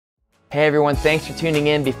Hey everyone, thanks for tuning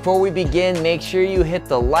in. Before we begin, make sure you hit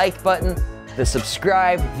the like button, the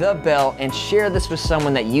subscribe, the bell, and share this with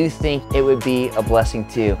someone that you think it would be a blessing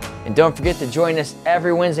to. And don't forget to join us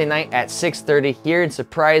every Wednesday night at 6:30 here in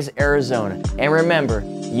Surprise, Arizona. And remember,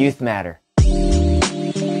 youth matter.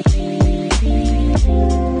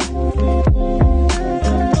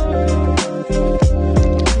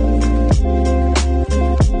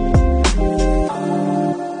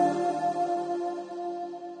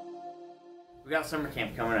 We got summer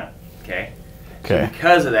camp coming up, okay? So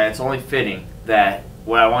because of that, it's only fitting that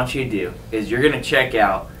what I want you to do is you're going to check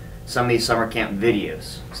out some of these summer camp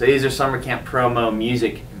videos. So these are summer camp promo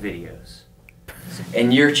music videos.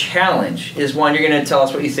 And your challenge is, one, you're going to tell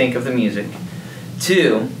us what you think of the music.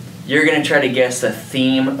 Two, you're going to try to guess the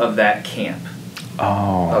theme of that camp.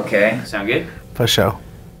 Oh. Okay, sound good? For sure.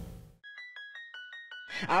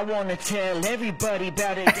 I wanna tell everybody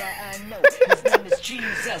about a guy I know. His name is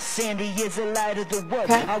Jesus, and he is the light of the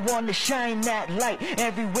world. I wanna shine that light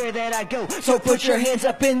everywhere that I go. So put your hands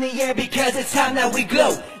up in the air because it's time that we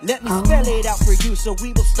glow. Let me spell it out for you, so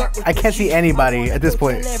we will start with I can't see anybody at this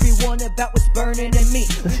point. Tell everyone about what's burning in me.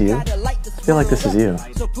 Is this you? I feel like this is you.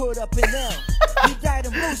 So put up an L. You died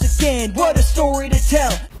and rose again. What a story to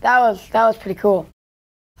tell. That was pretty cool.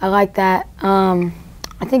 I like that.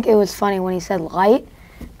 I think it was funny when he said light.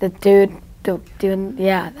 The dude,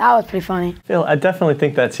 yeah, that was pretty funny. Phil, I definitely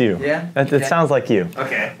think that's you. Yeah? It sounds like you.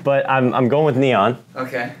 Okay. But I'm going with neon.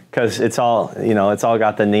 Okay. Because it's all, you know, it's all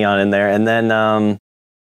got the neon in there. And then,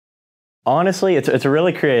 honestly, it's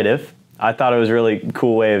really creative. I thought it was a really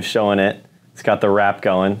cool way of showing it. It's got the rap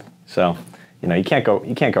going. So, you know, you can't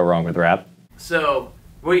go wrong with rap. So,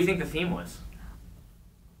 what do you think the theme was?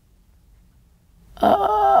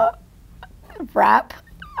 Rap?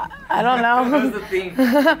 I don't know. What was the theme?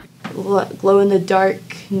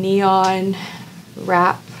 Glow-in-the-dark, neon,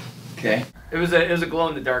 rap. Okay. It was a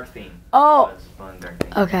glow-in-the-dark theme. Oh. It was a glow-in-the-dark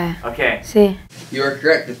theme. Okay. Okay. See? You are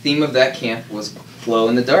correct. The theme of that camp was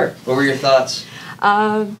glow-in-the-dark. What were your thoughts?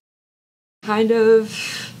 Kind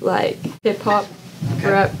of like hip-hop,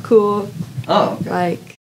 rap, cool. Oh, okay. Like,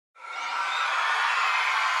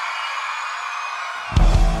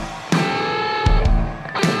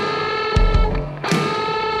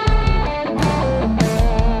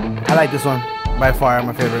 I like this one. By far,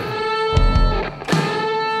 my favorite.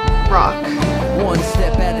 rock. One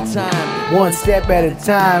step at a time. One step at a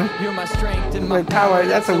time. You're my strength and My power,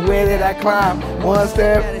 that's the way that I climb. One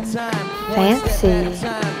step. at a time. Fancy.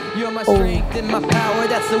 You're my strength and my power,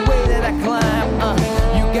 that's the way that I climb.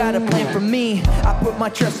 You got a plan for me, I put my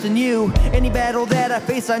trust in you. Any battle that I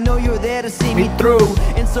face, I know you're there to see me through.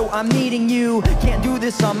 And so I'm needing you, can't do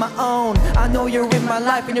this on my own. I know you're in my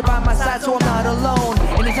life and you're by my side, so I'm not alone.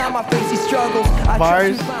 Anytime I face these struggles, I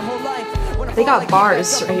Bars. trust you my whole life. When I They fall got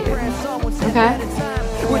bars right here. Okay.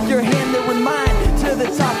 with your hand there with mine, to the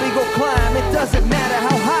top we go climb. It doesn't matter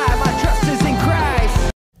how high, my trust is in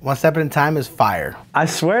Christ. One step at a time is fire. I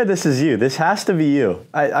swear this is you. This has to be you.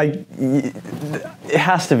 It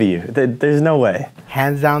has to be you. There's no way.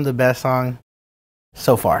 Hands down the best song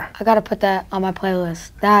so far. I gotta put that on my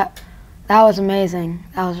playlist. That was amazing.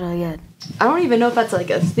 That was really good. I don't even know if that's like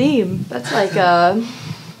a theme. That's like a...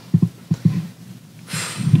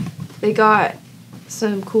 They got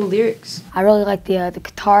some cool lyrics. I really like the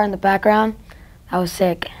guitar in the background. That was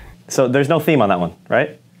sick. So there's no theme on that one,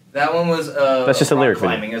 right? That one was That's just a rock lyric video.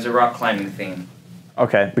 climbing. It was a rock climbing theme.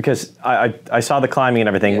 Okay, because I saw the climbing and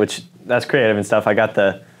everything, which that's creative and stuff. I got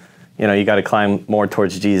the, you know, you got to climb more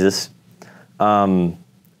towards Jesus.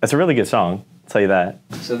 That's a really good song. I'll tell you that.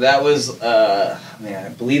 So that was, man, I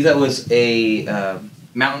believe that was a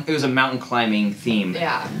mountain. It was a mountain climbing theme.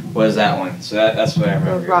 Yeah. Was that one? So that's what I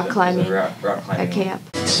remember. rock It was a climbing rock climbing. At camp.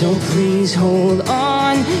 So please hold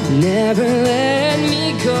on, never let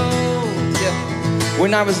me go.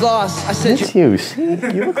 When I was lost, I said It's you. See?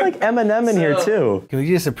 You look like Eminem in here too. Can we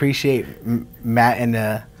just appreciate Matt in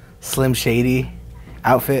the Slim Shady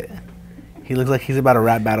outfit? He looks like he's about to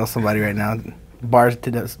rap battle somebody right now. Bar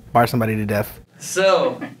somebody to death.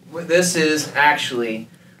 So this is actually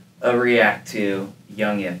a react to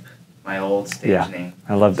Young Imp, my old stage name.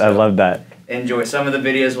 I love that. Enjoy. Some of the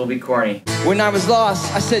videos will be corny. When I was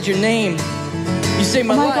lost, I said your name. You say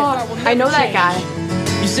my, Oh my life, God, I will I never know that change.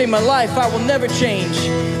 guy. You say my life, I will never change.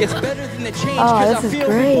 It's better than the change, Oh, cause this I is feel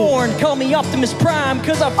great. reborn. Call me Optimus Prime,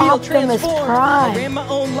 cause I feel Optimus transformed. Prime. I ran my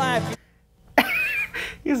own life.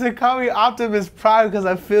 He said, call me Optimus Prime because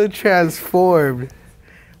I feel transformed.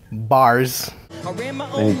 Bars. I ran my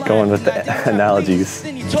And own going with life, the and I didn't try to analogies.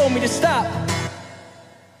 leave, then you told me to stop.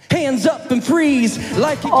 Hands up and freeze.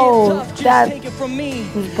 Life can Oh, get tough, just that take it from me.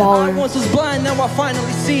 was I baller. once was blind, now I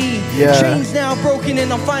finally see. Yeah. Chains now broken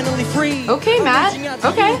and I'm finally free. Okay, I'm Matt. reaching out to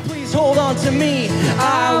Okay. you, please hold on to me.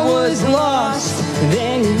 I was lost.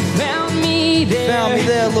 Then you found me there. Found me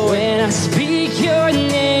there, Lord. When I speak your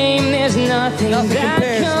name, there's nothing Nothing that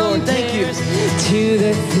compares, Lord. Thank you. to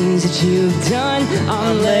the things that you've done.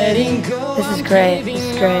 I'm letting go. This is I'm great. giving This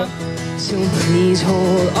is great. up. So please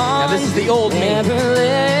hold on. Now this is the old me. Never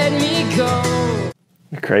let me go.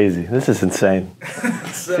 You're crazy. This is insane.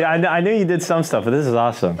 See, I knew you did some stuff, but this is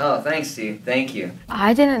awesome. Oh, thanks, Steve. Thank you.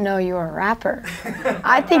 I didn't know you were a rapper.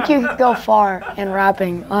 I think you could go far in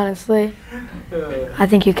rapping, honestly. I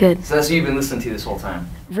think you could. So that's what you've been listening to this whole time.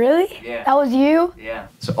 Really? Yeah. That was you? Yeah.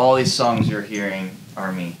 So all these songs you're hearing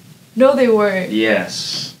are me. No, they weren't.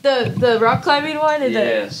 Yes. The rock climbing one and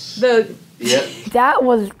Yes. the Yep. That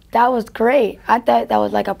was great. I thought that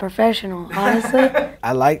was like a professional, honestly.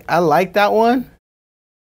 I like that one.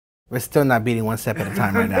 We're still not beating one step at a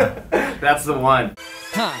time right now. That's the one.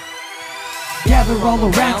 Gather all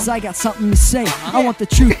around, 'cause I got something to say. I want the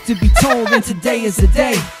truth to be told, and today is the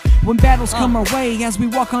day. When battles come our way as we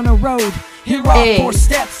walk on a road. Here are Hey. 4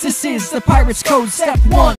 steps, this is the Pirate's Code. Step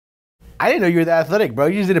 1. I didn't know you were that athletic, bro.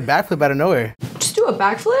 You just did a backflip out of nowhere. just do a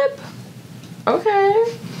backflip. Okay.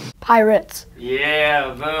 Pirates. Yeah,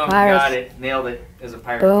 boom. Pirates. Got it. Nailed it. It was a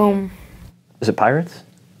pirate. Boom. Is it Pirates?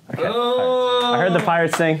 Okay. Oh. I heard the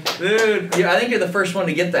Pirates sing. Dude, yeah, I think you're the first one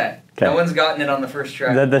to get that. Okay. No one's gotten it on the first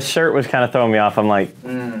try. The shirt was kind of throwing me off. I'm like,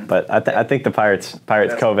 but I think the Pirates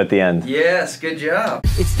Cove at the end. Yes, good job.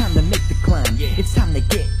 It's time to make the climb. It's time to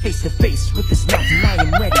get face to face with this mountain. I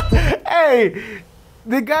am ready for it. Hey,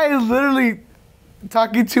 the guy is literally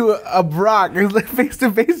talking to a rock. He's like face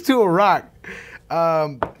to face to a rock.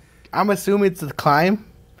 I'm assuming it's the climb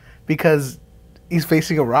because he's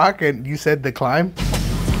facing a rock and you said the climb.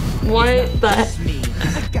 What the?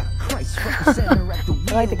 I got Christ front and center at the wheel.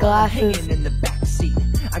 I like the glasses. Hanging in the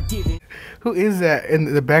backseat. I give it. Who is that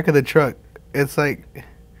in the back of the truck? It's like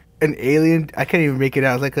an alien. I can't even make it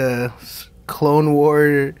out. It's like a Clone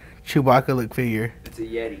War Chewbacca look figure. It's a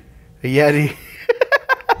Yeti. A Yeti.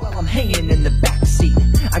 While I'm hanging in the backseat,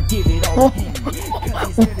 I give it all to him. 'Cause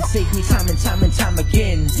he's there to save me time and time and time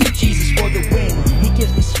again. Jesus for the win. He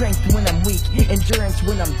gives me strength when I'm weak, endurance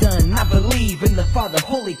when I'm done. I believe in the Father,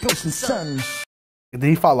 Holy Ghost, and Son. Did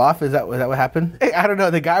he fall off? Is that what happened? Hey, I don't know.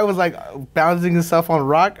 The guy was like bouncing himself on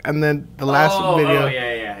rock, and then the last video,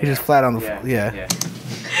 he just flat on the floor. Yeah.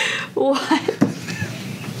 What?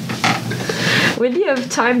 When do you have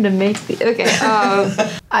time to make the? Okay.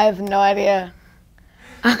 I have no idea.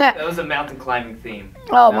 That was a mountain climbing theme.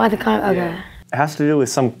 Oh, my climb. Okay. Yeah. It has to do with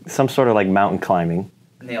some sort of like mountain climbing.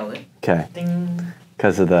 Nailed it. Okay.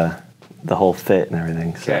 Because of the whole fit and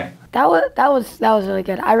everything. So. Okay. That was really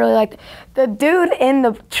good. I really liked it. The dude in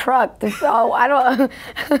the truck. I don't.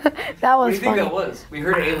 That What do was you think funny. that was? We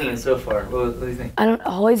heard alien so far. What do you think? I don't.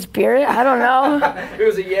 Holy Spirit. I don't know. It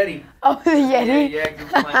was a Yeti. Oh, the Yeti. Yeah, good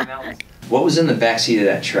climbing mountains. What was in the backseat of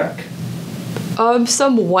that truck?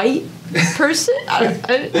 Some white person.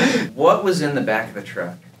 What was in the back of the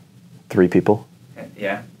truck? 3 people.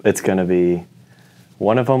 Yeah. It's gonna be.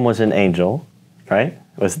 One of them was an angel, right?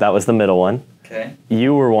 That was the middle one. Okay.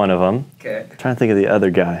 You were one of them. Okay. I'm trying to think of the other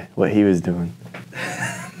guy, what he was doing.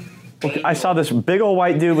 I saw this big old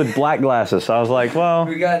white dude with black glasses, so I was like, well,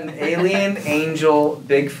 We got an alien, angel,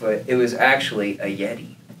 Bigfoot. It was actually a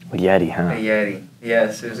Yeti. Yeti, A huh? Yeti.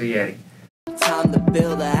 Yes, it was a Yeti. Time to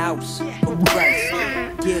build a house for Christ.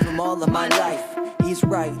 Give him all of my life. He's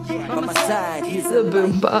right by my side. He's The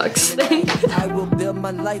boombox thing. I will build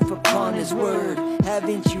my life upon his word.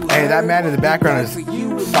 Haven't you Hey, that man in the background is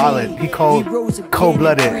solid. He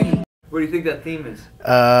cold-blooded. What do you think that theme is?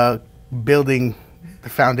 Building the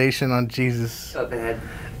foundation on Jesus. Not bad.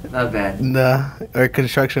 Not bad. Or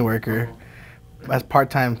construction worker. As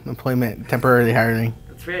part-time employment, temporarily hiring.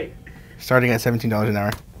 That's right. Starting at $17 an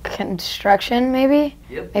hour. Construction, maybe.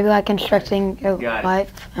 Yep. Maybe like constructing your Got it.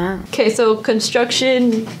 life. Oh. Okay, so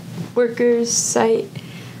construction workers site.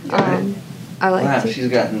 I like Wow, it. she's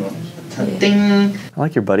gotten one. Yeah. Ding. I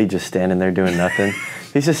like your buddy just standing there doing nothing.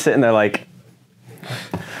 He's just sitting there like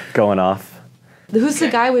going off. Who's the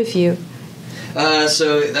guy with you?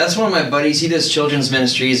 So that's one of my buddies. He does children's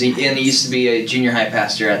ministries, and he used to be a junior high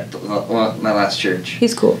pastor at my last church.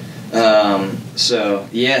 He's cool. So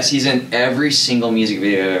yes, he's in every single music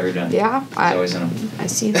video I've ever done. Yeah, He's always in them. I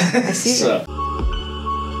see that. I see that. So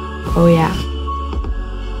Oh yeah.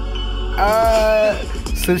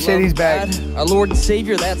 Slim Shady's back. Our Lord and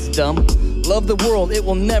Savior, that's dumb. Love the world, it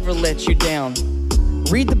will never let you down.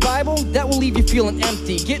 Read the Bible, that will leave you feeling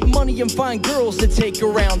empty. Get money and find girls to take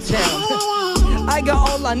around town. I got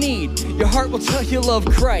all I need. Your heart will tell you love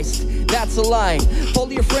Christ. That's a lie. Follow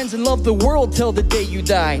your friends and love the world till the day you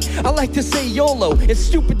die. I like to say YOLO. It's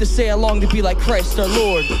stupid to say I long to be like Christ our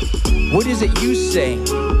Lord. What is it you say?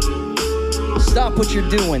 Stop what you're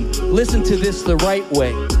doing. Listen to this the right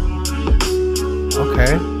way.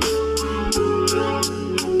 Okay.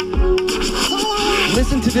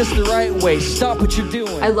 Listen to this the right way. Stop what you're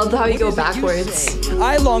doing. I love how you go What is it backwards. say?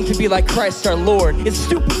 I long to be like Christ our Lord. It's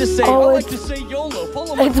stupid to say. Oh, I like to say YOLO.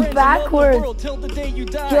 Follow my it's friends and love the backwards. world till the day you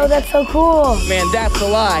die. Yo, that's so cool. Man, that's a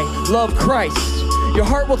lie. Love Christ. Your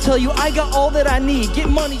heart will tell you, I got all that I need. Get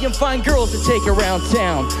money and find girls to take around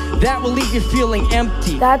town. That will leave you feeling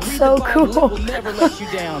empty. That's Read so the Bible, cool. it will never let you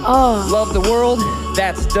down. Oh. Love the world,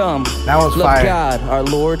 that's dumb. That was Love fire. God, our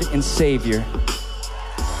Lord and Savior.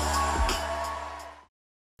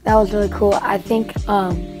 That was really cool. I think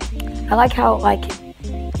I like how, like,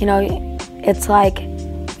 you know, it's like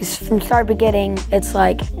from start to beginning, it's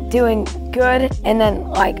like doing good, and then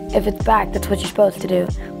like if it's back, that's what you're supposed to do.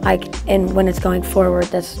 Like, and when it's going forward,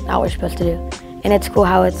 that's not what you're supposed to do. And it's cool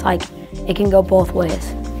how it's like it can go both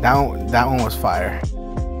ways. That one was fire.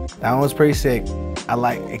 That one was pretty sick.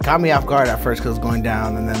 It caught me off guard at first because it was going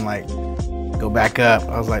down, and then like go back up.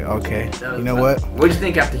 I was like, okay, you know what? What'd you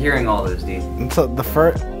think after hearing all those, dude? And so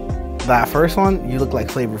that first one, you look like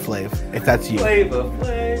Flavor Flav, if that's you. Flavor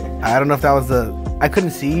Flav. I don't know if that was I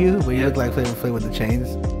couldn't see you, but you look like Flavor Flav with the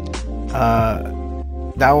chains.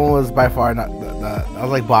 That one was by far not I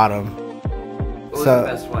was like bottom. What was So- the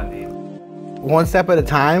best one, dude? One Step at a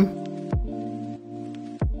Time,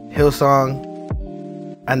 Hillsong,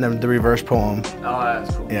 and then the reverse poem. Oh,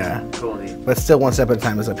 that's cool. Yeah. Cool, dude. But still, One Step at a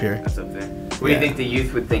Time is up here. That's up there. What do you think the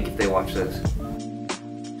youth would think if they watched those?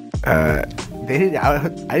 I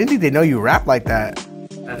didn't think they know you rap like that.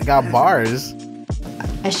 They got bars.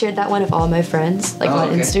 I shared that one with all my friends, like on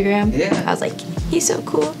okay. Instagram. Yeah. I was like, he's so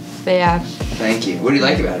cool. But yeah, Thank you. What do you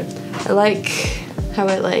like about it? I like how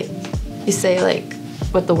it like you say like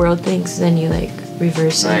what the world thinks, then you like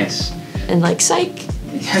reverse Nice. it and like psych.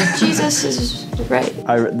 Jesus is right.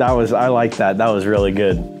 I like that. That was really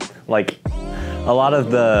good. Like a lot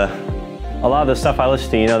of the stuff I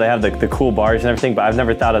listen to, you know, they have the cool bars and everything, but I've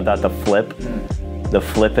never thought about the flip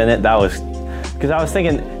in it. That was because I was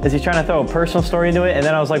thinking, is he trying to throw a personal story into it? And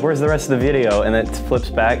then I was like, where's the rest of the video? And it flips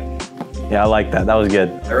back. Yeah, I like that. That was good.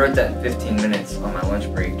 I wrote that in 15 minutes on my lunch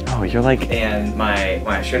break. Oh, you're like. And when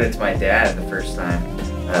I showed it to my dad the first time,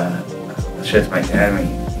 I showed it to my dad,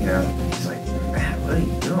 and he's like, man, what are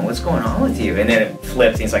you doing? What's going on with you? And then it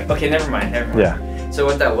flipped, and he's like, okay, never mind. Yeah. So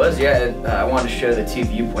what that was, I wanted to show the two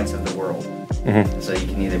viewpoints of the world. Mm-hmm. So you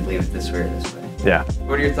can either believe it this way or this way. Yeah.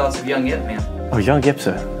 What are your thoughts of Young Yip, man? Oh, Young Yip's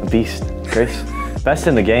a beast. Grace. Best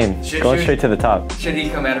in the game. Going straight to the top. Should he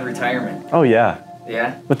come out of retirement? Oh, yeah.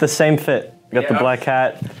 Yeah? With the same fit. Got the black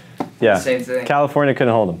hat. Yeah. Same thing. California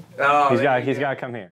couldn't hold him. Oh, he's got to come here.